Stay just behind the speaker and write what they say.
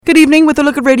Good evening with a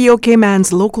look at Radio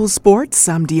Cayman's local sports.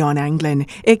 I'm Dion Anglin.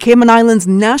 A Cayman Islands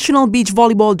national beach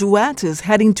volleyball duet is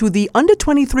heading to the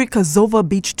Under-23 Kazova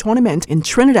Beach Tournament in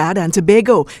Trinidad and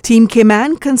Tobago. Team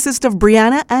Cayman consists of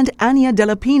Brianna and Ania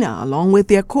Delapina, along with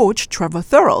their coach, Trevor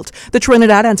Thorold. The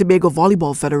Trinidad and Tobago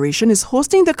Volleyball Federation is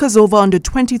hosting the Kazova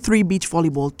Under-23 Beach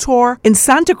Volleyball Tour in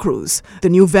Santa Cruz. The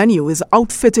new venue is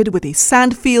outfitted with a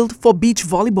sand field for beach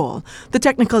volleyball. The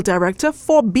technical director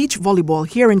for beach volleyball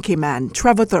here in Cayman,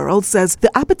 Trevor Thorold, says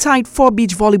the appetite for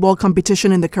beach volleyball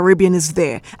competition in the Caribbean is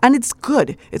there, and it's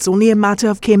good. It's only a matter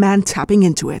of Cayman tapping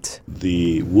into it.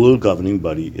 The world governing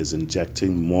body is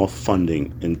injecting more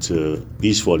funding into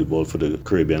beach volleyball for the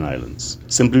Caribbean islands,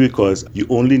 simply because you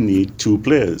only need two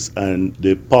players, and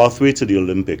the pathway to the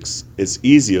Olympics is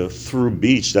easier through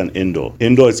beach than indoor.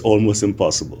 Indoor is almost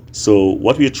impossible. So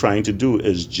what we're trying to do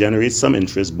is generate some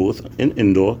interest both in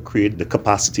indoor, create the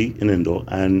capacity in indoor,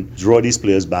 and draw these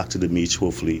players back to the beach.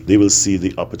 Hopefully they will see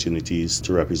the opportunities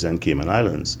to represent Cayman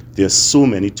Islands. There's so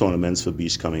many tournaments for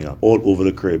beach coming up all over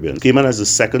the Caribbean. Cayman has the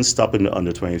second stop in the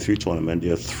Under-23 tournament.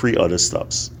 There are 3 other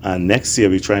stops. And next year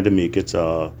we're trying to make it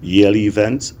a yearly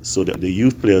event so that the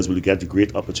youth players will get the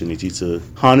great opportunity to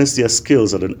harness their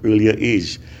skills at an earlier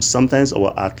age. Sometimes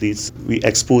our athletes, we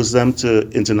expose them to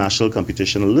international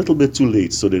competition a little bit too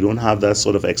late, so they don't have that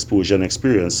sort of exposure and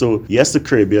experience. So yes, the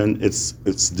Caribbean, it's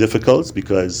difficult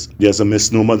because there's a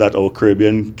misnomer that our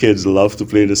Caribbean kids love to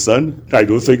play in the sun. I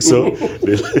don't think so.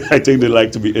 I think they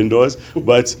like to be indoors.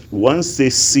 But once they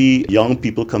see young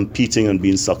people competing and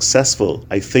being successful,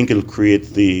 I think it'll create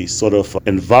the sort of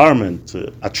environment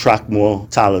to attract more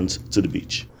talent to the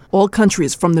beach. All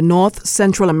countries from the North,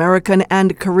 Central American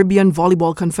and Caribbean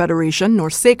Volleyball Confederation,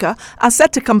 NORCECA, are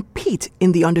set to compete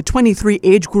in the Under-23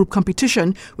 age group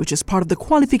competition, which is part of the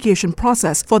qualification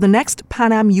process for the next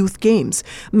Pan Am Youth Games.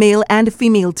 Male and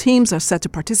female teams are set to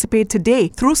participate today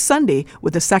through Sunday,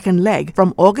 with the second leg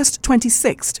from August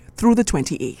 26th through the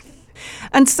 28th.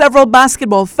 And several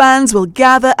basketball fans will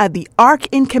gather at the Arc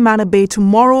in Camana Bay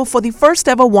tomorrow for the first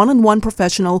ever one-on-one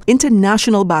professional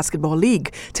international basketball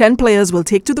league. 10 players will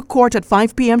take to the court at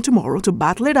 5 p.m. tomorrow to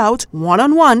battle it out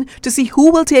one-on-one to see who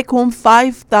will take home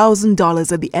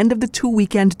 $5,000 at the end of the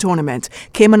 2-weekend tournament.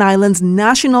 Cayman Islands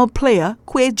national player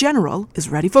Quay General is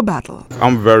ready for battle.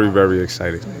 I'm very, very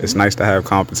excited. It's nice to have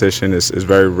competition. It's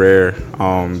very rare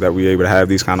that we're able to have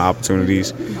these kind of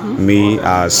opportunities. Me,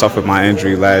 I suffered my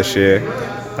injury last year.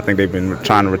 I think they've been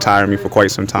trying to retire me for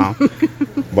quite some time,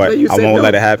 but I won't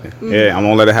let it happen. Yeah, I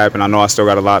won't let it happen. I know I still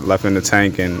got a lot left in the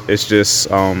tank, and it's just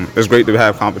it's great to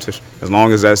have competition. As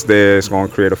long as that's there, it's going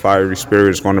to create a fiery spirit.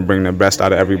 It's going to bring the best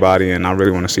out of everybody, and I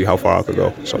really want to see how far I could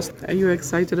go. So, are you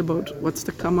excited about what's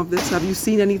to come of this? Have you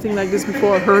seen anything like this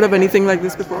before? Heard of anything like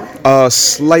this before?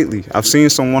 Slightly. I've seen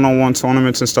some one-on-one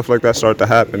tournaments and stuff like that start to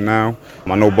happen now.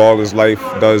 I know Ballers Life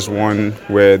does one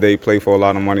where they play for a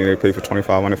lot of money. They play for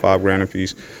 $25 a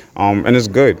piece. And it's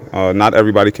good. Not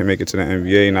everybody can make it to the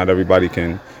NBA. Not everybody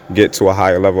can get to a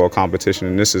higher level of competition.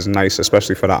 And this is nice,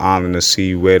 especially for the island, to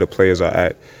see where the players are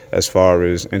at as far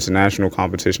as international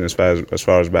competition, as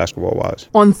far as basketball-wise.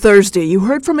 On Thursday, you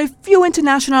heard from a few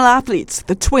international athletes,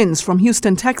 the twins from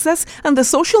Houston, Texas, and the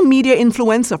social media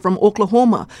influencer from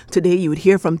Oklahoma. Today, you would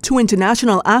hear from 2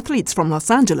 international athletes from Los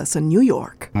Angeles and New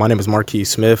York. My name is Marquis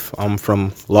Smith. I'm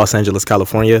from Los Angeles,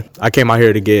 California. I came out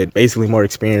here to get basically more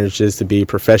experience, just to be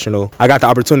professional. I got the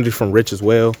opportunity from Rich as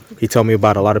well. He told me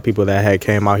about a lot of people that had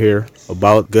came out here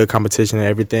about good competition and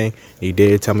everything. He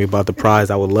did tell me about the prize.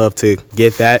 I would love to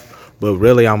get that. But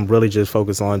really, I'm really just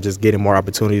focused on just getting more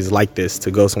opportunities like this to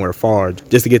go somewhere far,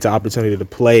 just to get the opportunity to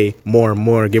play more and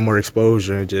more, get more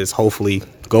exposure, and just hopefully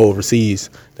go overseas.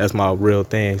 That's my real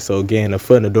thing. So again, a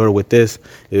foot in the door with this,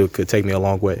 it could take me a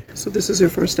long way. So this is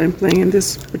your first time playing in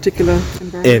this particular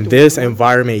environment? In this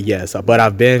environment, yes. But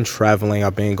I've been traveling.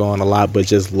 I've been going a lot, but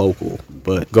just local.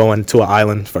 But going to an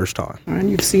island, first time. And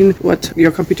you've seen what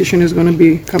your competition is going to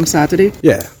be come Saturday?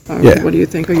 Yeah. Yeah. What do you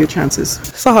think are your chances?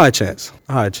 It's a high chance.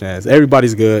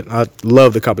 Everybody's good. I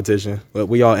love the competition, but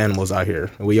we all animals out here.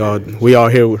 We all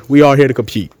here to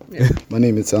compete. Yeah. My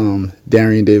name is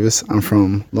Darian Davis. I'm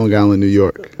from Long Island, New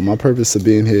York. My purpose of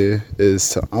being here is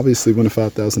to obviously win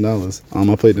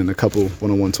 $5,000. I played in a couple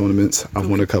one-on-one tournaments. I've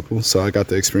won a couple, so I got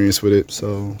the experience with it.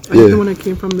 So Are you the one that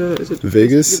came from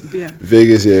Vegas? Yeah.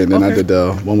 Vegas, yeah. And then I did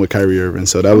one with Kyrie Irving,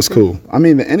 so that was cool. I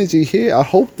mean, the energy here, I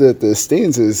hope that the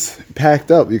stands is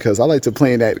packed up because I like to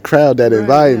play in that crowd, that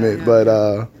environment. But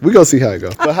we're going to see how it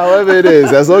goes. But however it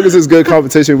is, as long as it's good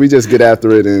competition, we just get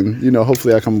after it. And,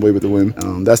 hopefully I come away with the win.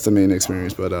 That's that's the main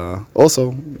experience. But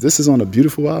also, this is on a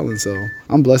beautiful island, so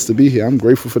I'm blessed to be here. I'm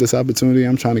grateful for this opportunity.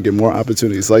 I'm trying to get more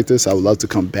opportunities like this. I would love to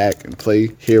come back and play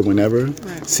here whenever,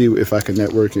 see if I can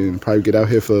network and probably get out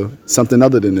here for something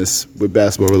other than this with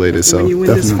basketball related. So when you win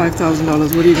definitely. this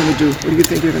 $5,000, what are you going to do? What do you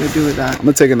think you're going to do with that? I'm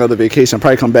going to take another vacation,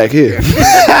 probably come back here.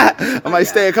 I might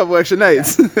stay a couple extra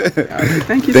nights.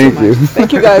 Thank you Thank so you. much.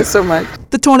 Thank you guys so much.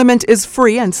 The tournament is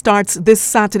free and starts this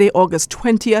Saturday, August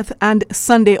 20th and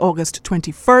Sunday, August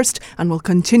 21st, and will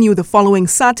continue the following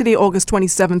Saturday, August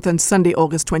 27th and Sunday,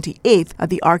 August 28th at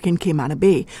the Ark in Cayman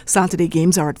Bay. Saturday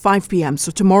games are at 5 p.m.,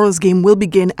 so tomorrow's game will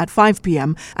begin at 5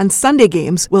 p.m. and Sunday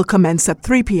games will commence at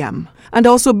 3 p.m. And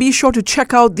also be sure to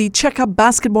check out the Checkup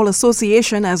Basketball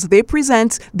Association as they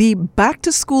present the Back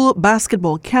to School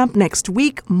Basketball Camp next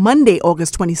week, Monday,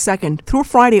 August 22nd through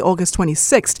Friday, August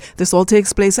 26th. This all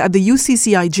takes place at the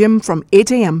UCCI gym from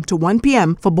 8 a.m. to 1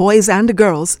 p.m. for boys and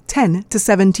girls 10 to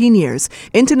 17 years.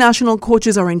 International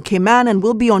coaches are in Cayman and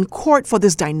will be on court for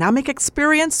this dynamic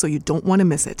experience, so you don't want to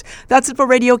miss it. That's it for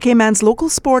Radio Cayman's local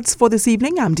sports for this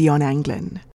evening. I'm Dion Anglin.